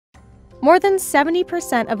More than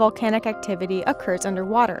 70% of volcanic activity occurs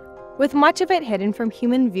underwater, with much of it hidden from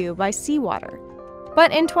human view by seawater.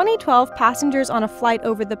 But in 2012, passengers on a flight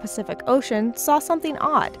over the Pacific Ocean saw something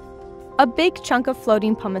odd. A big chunk of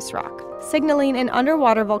floating pumice rock, signaling an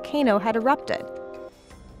underwater volcano had erupted.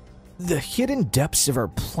 The hidden depths of our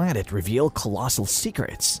planet reveal colossal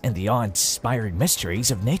secrets and the awe-inspiring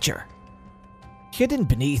mysteries of nature. Hidden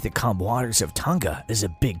beneath the calm waters of Tonga is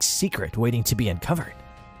a big secret waiting to be uncovered.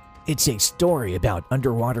 It's a story about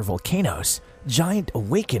underwater volcanoes, giant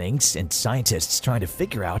awakenings, and scientists trying to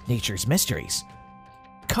figure out nature's mysteries.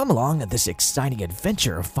 Come along on this exciting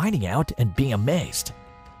adventure of finding out and being amazed.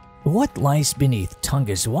 What lies beneath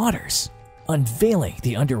Tonga's waters? Unveiling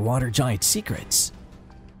the underwater giant secrets.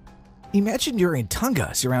 Imagine you're in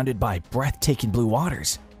Tonga surrounded by breathtaking blue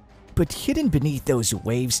waters. But hidden beneath those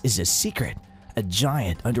waves is a secret, a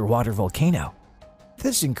giant underwater volcano.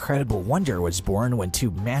 This incredible wonder was born when two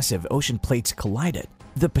massive ocean plates collided,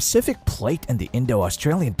 the Pacific Plate and the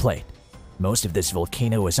Indo-Australian Plate. Most of this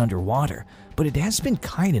volcano is underwater, but it has been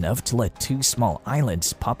kind enough to let two small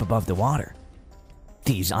islands pop above the water.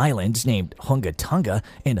 These islands, named Hunga Tonga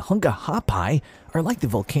and Hunga Hapai, are like the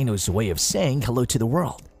volcano's way of saying hello to the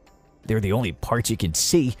world. They're the only parts you can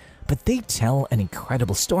see, but they tell an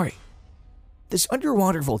incredible story. This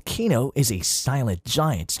underwater volcano is a silent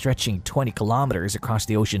giant stretching 20 kilometers across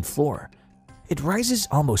the ocean floor. It rises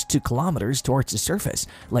almost 2 kilometers towards the surface,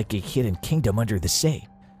 like a hidden kingdom under the sea.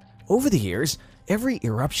 Over the years, every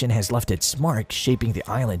eruption has left its mark, shaping the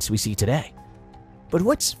islands we see today. But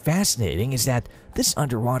what's fascinating is that this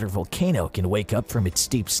underwater volcano can wake up from its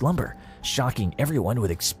deep slumber, shocking everyone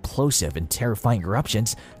with explosive and terrifying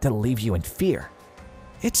eruptions that'll leave you in fear.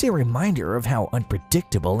 It's a reminder of how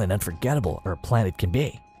unpredictable and unforgettable our planet can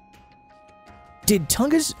be. Did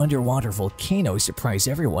Tonga's underwater volcano surprise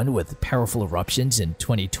everyone with powerful eruptions in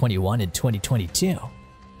 2021 and 2022?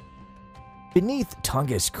 Beneath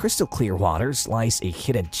Tonga's crystal clear waters lies a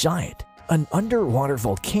hidden giant, an underwater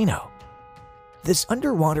volcano. This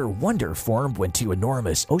underwater wonder formed when two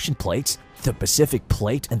enormous ocean plates, the Pacific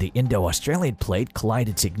Plate and the Indo-Australian Plate,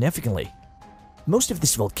 collided significantly. Most of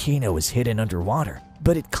this volcano is hidden underwater,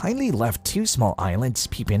 but it kindly left two small islands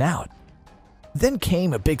peeping out. Then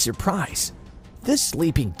came a big surprise. This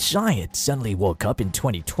sleeping giant suddenly woke up in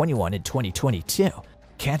 2021 and 2022,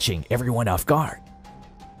 catching everyone off guard.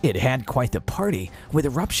 It had quite the party, with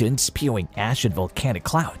eruptions spewing ash and volcanic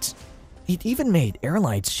clouds. It even made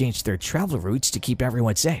airlines change their travel routes to keep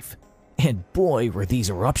everyone safe. And boy, were these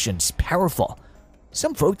eruptions powerful.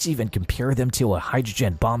 Some folks even compare them to a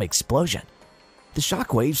hydrogen bomb explosion. The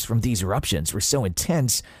shockwaves from these eruptions were so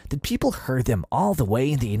intense that people heard them all the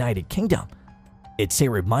way in the United Kingdom. It's a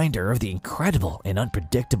reminder of the incredible and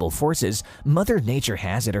unpredictable forces Mother Nature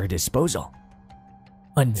has at her disposal.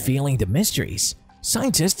 Unveiling the mysteries,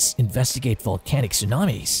 scientists investigate volcanic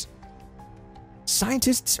tsunamis.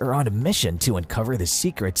 Scientists are on a mission to uncover the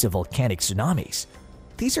secrets of volcanic tsunamis.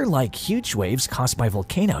 These are like huge waves caused by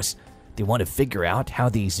volcanoes. They want to figure out how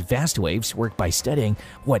these vast waves work by studying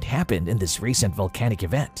what happened in this recent volcanic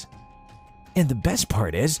event. And the best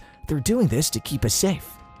part is, they're doing this to keep us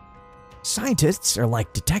safe. Scientists are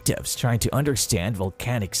like detectives trying to understand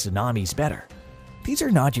volcanic tsunamis better. These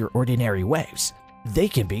are not your ordinary waves. They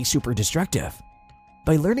can be super destructive.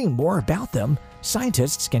 By learning more about them,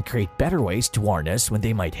 scientists can create better ways to warn us when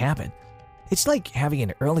they might happen. It's like having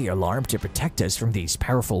an early alarm to protect us from these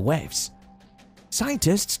powerful waves.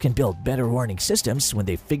 Scientists can build better warning systems when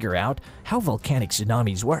they figure out how volcanic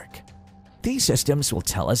tsunamis work. These systems will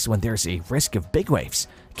tell us when there's a risk of big waves,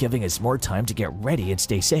 giving us more time to get ready and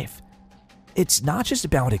stay safe. It's not just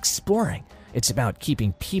about exploring, it's about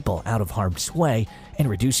keeping people out of harm's way and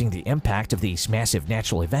reducing the impact of these massive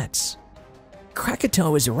natural events.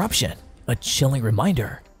 Krakatoa's eruption, a chilling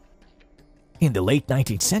reminder. In the late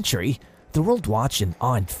 19th century, the world watched in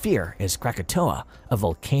awe and fear as Krakatoa, a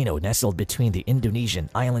volcano nestled between the Indonesian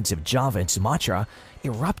islands of Java and Sumatra,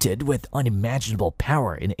 erupted with unimaginable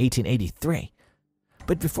power in 1883.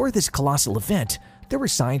 But before this colossal event, there were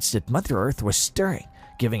signs that Mother Earth was stirring,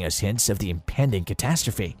 giving us hints of the impending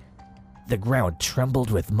catastrophe. The ground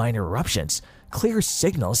trembled with minor eruptions, clear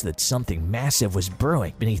signals that something massive was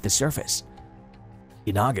brewing beneath the surface.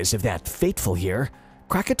 In August of that fateful year,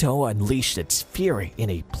 Krakatoa unleashed its fury in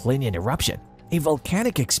a Plinian eruption, a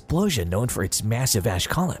volcanic explosion known for its massive ash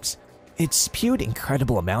columns. It spewed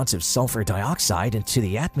incredible amounts of sulfur dioxide into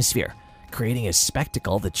the atmosphere, creating a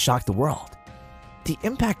spectacle that shocked the world. The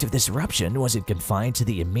impact of this eruption wasn't confined to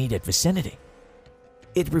the immediate vicinity.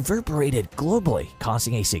 It reverberated globally,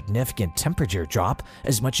 causing a significant temperature drop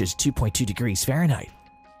as much as 2.2 degrees Fahrenheit.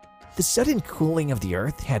 The sudden cooling of the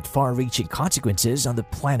Earth had far-reaching consequences on the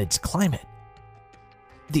planet's climate.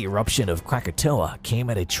 The eruption of Krakatoa came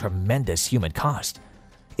at a tremendous human cost.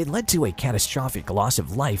 It led to a catastrophic loss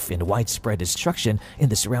of life and widespread destruction in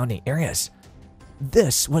the surrounding areas.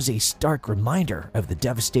 This was a stark reminder of the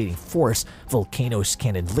devastating force volcanoes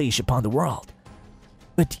can unleash upon the world.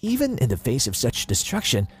 But even in the face of such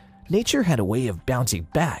destruction, nature had a way of bouncing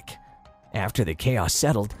back. After the chaos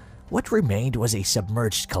settled, what remained was a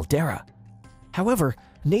submerged caldera. However,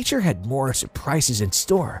 nature had more surprises in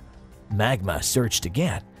store. Magma surged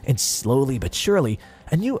again, and slowly but surely,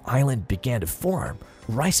 a new island began to form,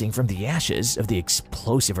 rising from the ashes of the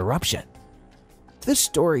explosive eruption. This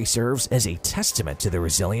story serves as a testament to the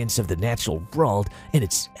resilience of the natural world in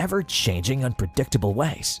its ever-changing, unpredictable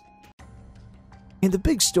ways. In the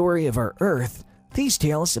big story of our Earth, these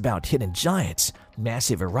tales about hidden giants,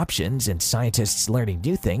 massive eruptions, and scientists learning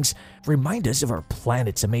new things remind us of our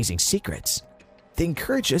planet's amazing secrets. They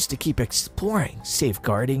encourage us to keep exploring,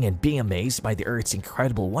 safeguarding, and being amazed by the Earth's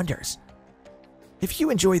incredible wonders. If you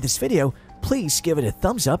enjoyed this video, please give it a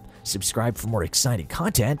thumbs up, subscribe for more exciting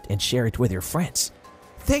content, and share it with your friends.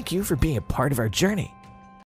 Thank you for being a part of our journey.